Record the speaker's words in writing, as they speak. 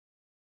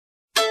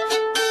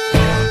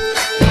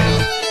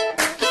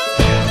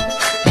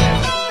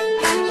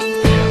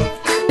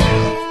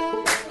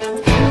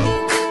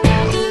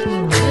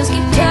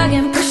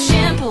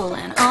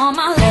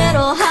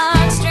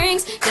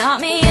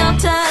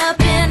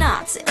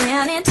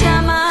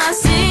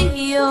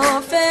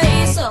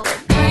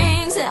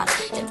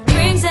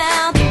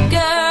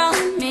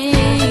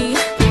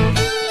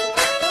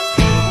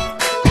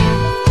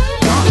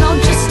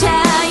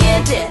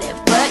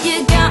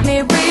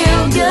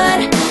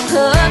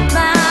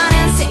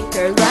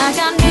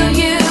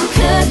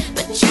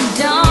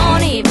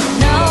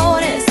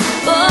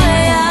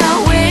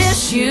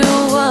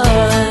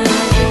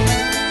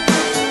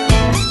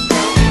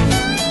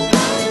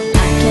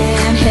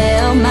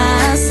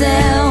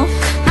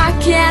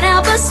can't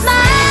help but smile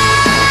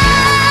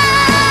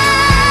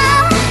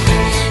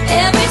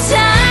every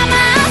time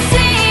I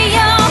see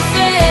your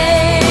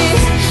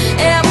face.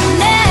 And we'll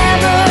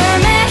never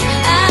meet,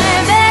 I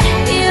bet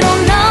you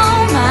don't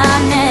know my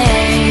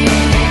name.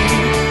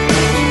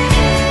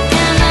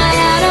 Am I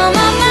out of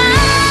my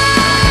mind?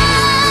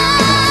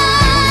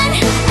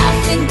 I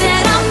think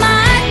that I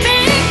might be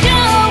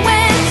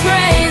going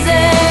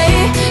crazy,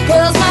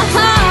 'cause my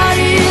heart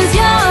is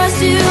yours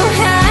to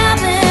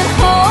have and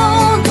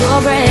hold or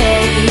break.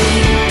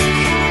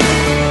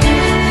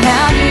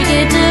 How'd you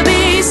get to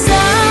be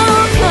so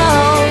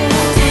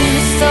close and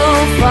so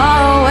far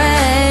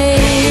away?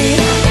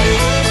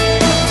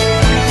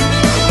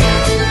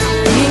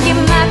 Think you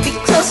might be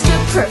close to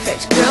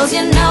perfect, girls,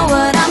 you know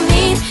what I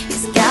mean.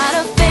 He's got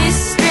a face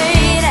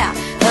straight out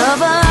of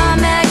a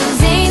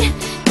magazine.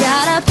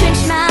 Gotta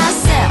pinch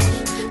myself,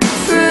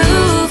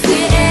 proof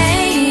it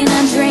ain't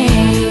a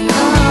dream.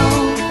 Oh,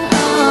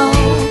 oh,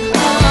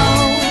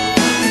 oh,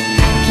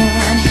 I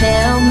can't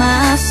help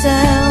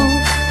myself.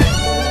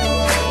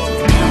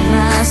 Got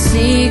my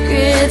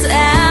secrets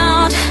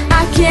out.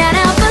 I can't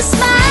help but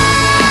smile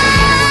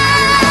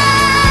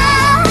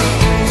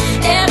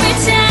every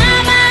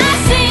time I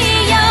see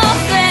your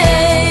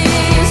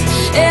face.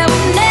 And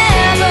we'll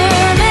never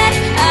meet,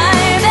 I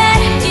bet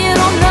you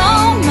don't know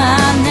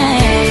my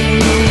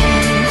name.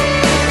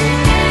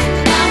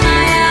 Am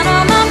I out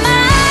of my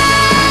mind?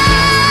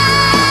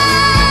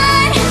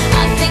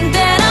 I think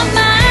that I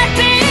might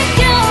be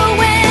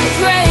going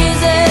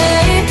crazy,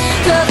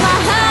 'cause my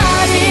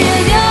heart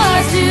is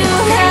yours to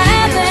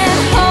have and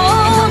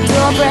hold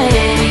or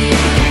break.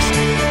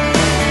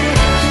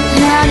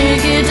 How do you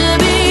get to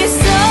be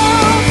so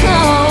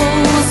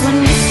close when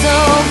you're so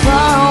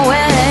far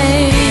away?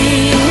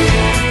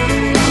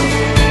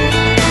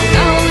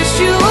 I wish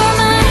you were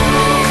mine,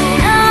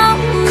 oh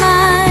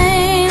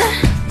mine,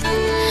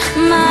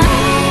 mine,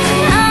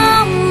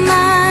 oh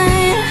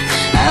mine.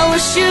 I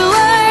wish you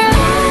were,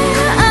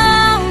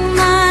 oh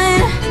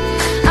mine.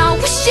 I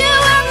wish you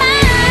were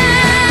mine.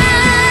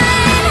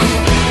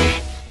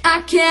 I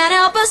can't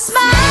help but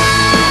smile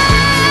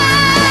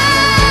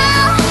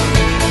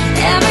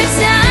every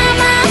time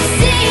I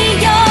see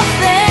your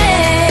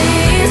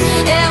face.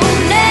 And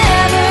we'll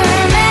never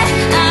meet,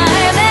 I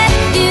bet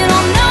you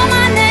don't know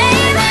my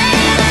name.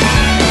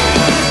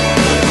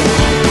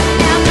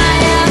 Am I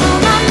out of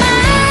my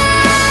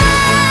mind?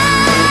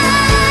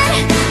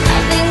 I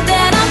think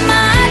that I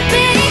might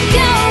be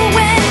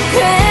going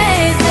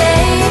crazy,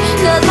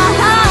 'cause my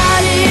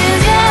heart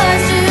is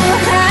yours to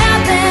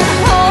have and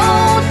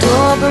hold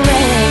or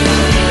break.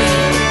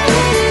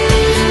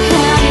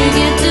 How do you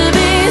get to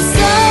be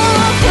so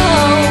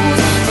close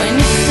when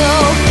you're so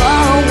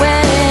far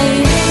away?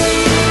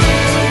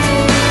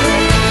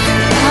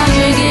 How do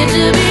you get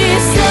to be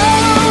so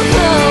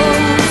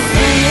close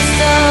when you're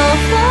so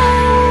far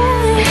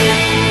away?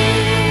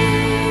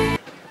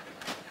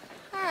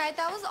 Alright,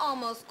 that was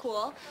almost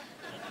cool.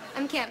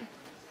 I'm Kim.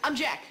 I'm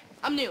Jack.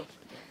 I'm new.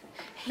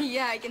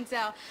 Yeah, I can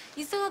tell.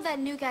 You still have that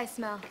new guy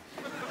smell.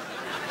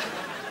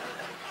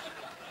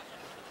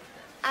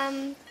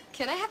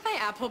 Can I have my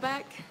apple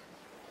back?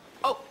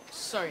 Oh,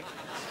 sorry.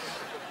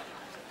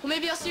 Well,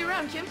 maybe I'll see you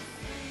around, Kim.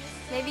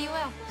 Maybe you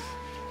will.